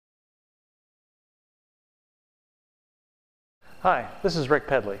Hi, this is Rick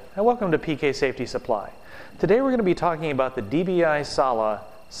Pedley, and welcome to PK Safety Supply. Today we're going to be talking about the DBI-Sala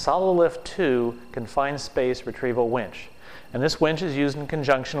Salalift 2 Confined Space Retrieval Winch. And this winch is used in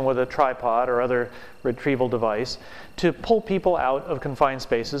conjunction with a tripod or other retrieval device to pull people out of confined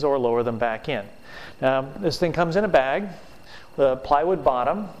spaces or lower them back in. This thing comes in a bag with a plywood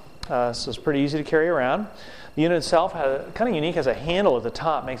bottom, so it's pretty easy to carry around. The unit itself kind of unique, has a handle at the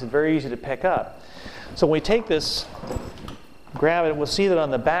top, makes it very easy to pick up. So when we take this, grab it, we'll see that on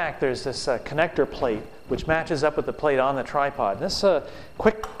the back there's this connector plate which matches up with the plate on the tripod. This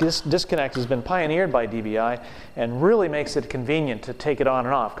quick disconnect has been pioneered by DBI and really makes it convenient to take it on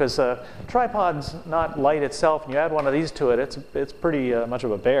and off, because tripod's not light itself, and you add one of these to it, it's pretty much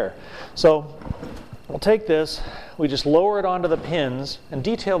of a bear. So we'll take this, we just lower it onto the pins, and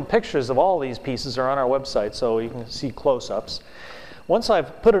detailed pictures of all these pieces are on our website so you can see close-ups. Once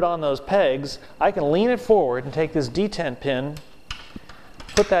I've put it on those pegs, I can lean it forward and take this detent pin,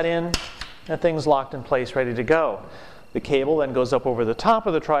 put that in, and the thing's locked in place, ready to go. The cable then goes up over the top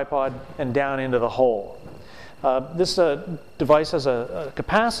of the tripod and down into the hole. This device has a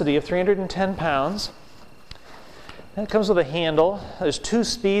capacity of 310 pounds. And it comes with a handle. There's two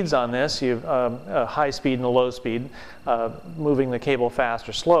speeds on this. You have a high speed and a low speed, moving the cable fast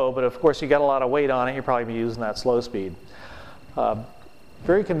or slow, but of course you got a lot of weight on it, you'll probably be using that slow speed.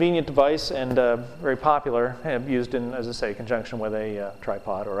 Very convenient device and very popular, used in, as I say, conjunction with a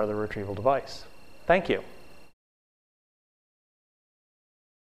tripod or other retrieval device. Thank you.